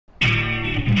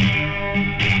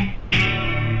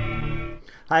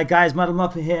Hi guys, Madam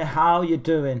Upper here, how you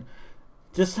doing?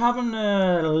 Just having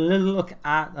a little look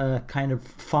at a kind of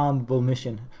farmable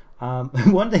mission.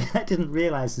 One thing I didn't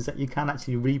realise is that you can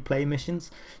actually replay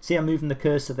missions. See, I'm moving the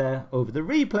cursor there over the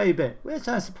replay bit, which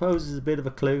I suppose is a bit of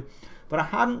a clue, but I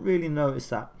hadn't really noticed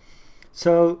that.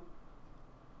 So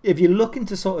if you're looking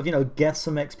to sort of, you know, get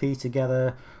some XP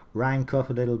together, rank up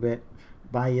a little bit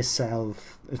by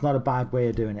yourself, it's not a bad way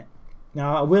of doing it.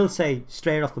 Now I will say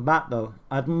straight off the bat though,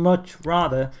 I'd much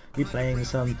rather be playing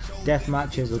some death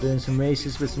matches or doing some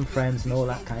races with some friends and all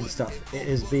that kind of stuff. It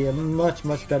is be a much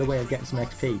better way of getting some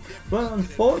XP. But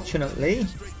unfortunately,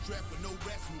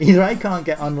 either I can't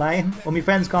get online, or my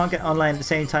friends can't get online at the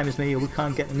same time as me, or we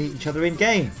can't get to meet each other in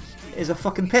game. It is a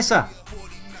fucking pisser.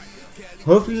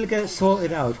 Hopefully they'll get it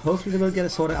sorted out. Hopefully they will get it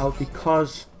sorted out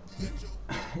because,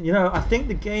 you know, I think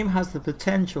the game has the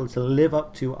potential to live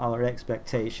up to our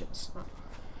expectations.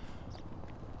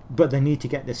 But they need to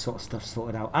get this sort of stuff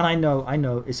sorted out. And I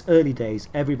know, it's early days.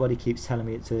 Everybody keeps telling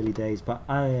me it's early days. But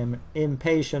I am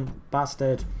impatient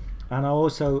bastard. And I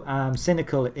also am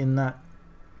cynical in that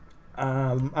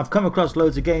I've come across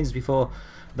loads of games before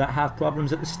that have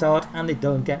problems at the start and they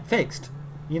don't get fixed.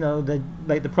 You know,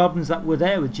 like the problems that were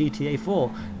there with GTA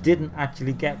 4 didn't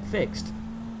actually get fixed.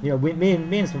 You know, me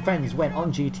and some friends went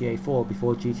on GTA 4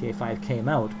 before GTA 5 came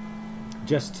out,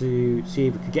 just to see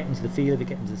if we could get into the feel of it,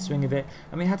 get into the swing of it.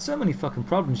 I mean, we had so many fucking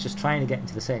problems just trying to get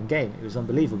into the same game. It was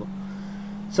unbelievable.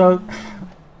 So,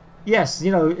 yes,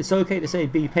 you know, it's okay to say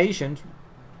be patient,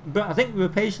 but I think we were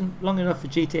patient long enough for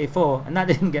GTA 4, and that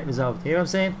didn't get resolved. You know what I'm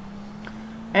saying?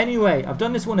 Anyway, I've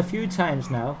done this one a few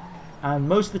times now, and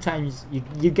most of the times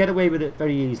you get away with it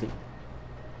very easily.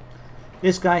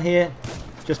 This guy here,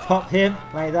 just pop him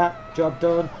like that, job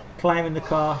done, climb in the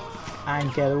car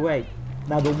and get away.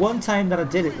 Now the one time that I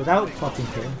did it without popping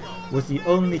him was the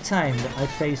only time that I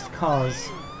faced cars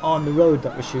on the road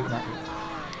that were shooting at me.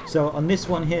 So on this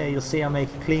one here you'll see I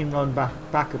make a clean run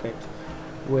back a bit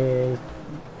with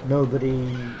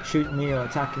nobody shooting me or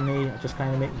attacking me. I just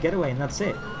kind of make a getaway and that's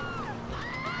it.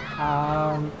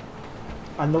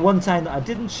 And the one time that I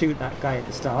didn't shoot that guy at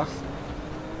the start,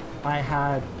 I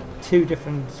had two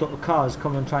different sort of cars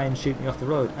come and try and shoot me off the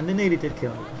road, and they nearly did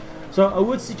kill me. So I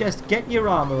would suggest get your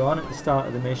armor on at the start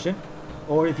of the mission,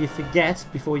 or if you forget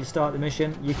before you start the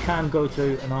mission, you can go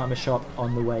to an armor shop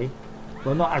on the way.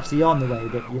 Well, not actually on the way,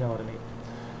 but you know what I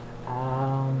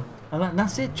mean. And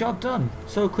that's it, job done.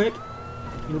 So quick.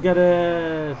 You'll get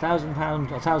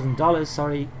 £1,000 or $1,000,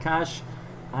 sorry, cash,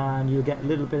 and you'll get a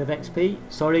little bit of XP.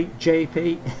 Sorry,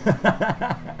 JP.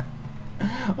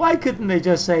 Why couldn't they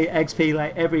just say XP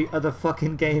like every other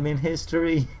fucking game in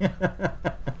history?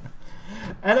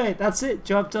 Anyway, that's it,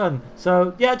 job done.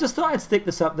 So yeah, I just thought I'd stick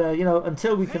this up there, you know,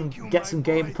 until we can get some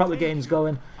proper games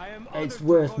going. It's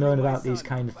worth knowing about these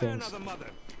kind of things.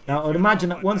 Now I'd imagine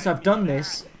that once I've done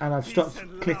this and I've stopped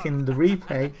clicking the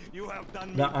replay,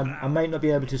 that I might not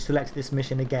be able to select this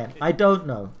mission again. I don't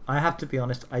know. I have to be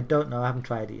honest, I don't know. I haven't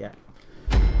tried it yet.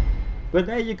 But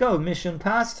there you go, mission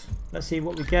passed. Let's see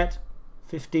what we get.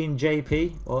 15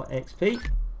 JP or XP,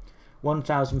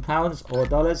 £1,000 or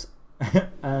dollars,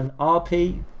 and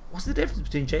RP. What's the difference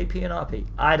between JP and RP?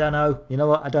 I don't know. You know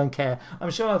what? I don't care.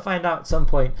 I'm sure I'll find out at some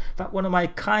point. In fact, one of my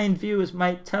kind viewers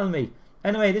might tell me.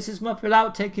 Anyway, this is Muppet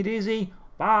out. Take it easy.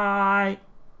 Bye.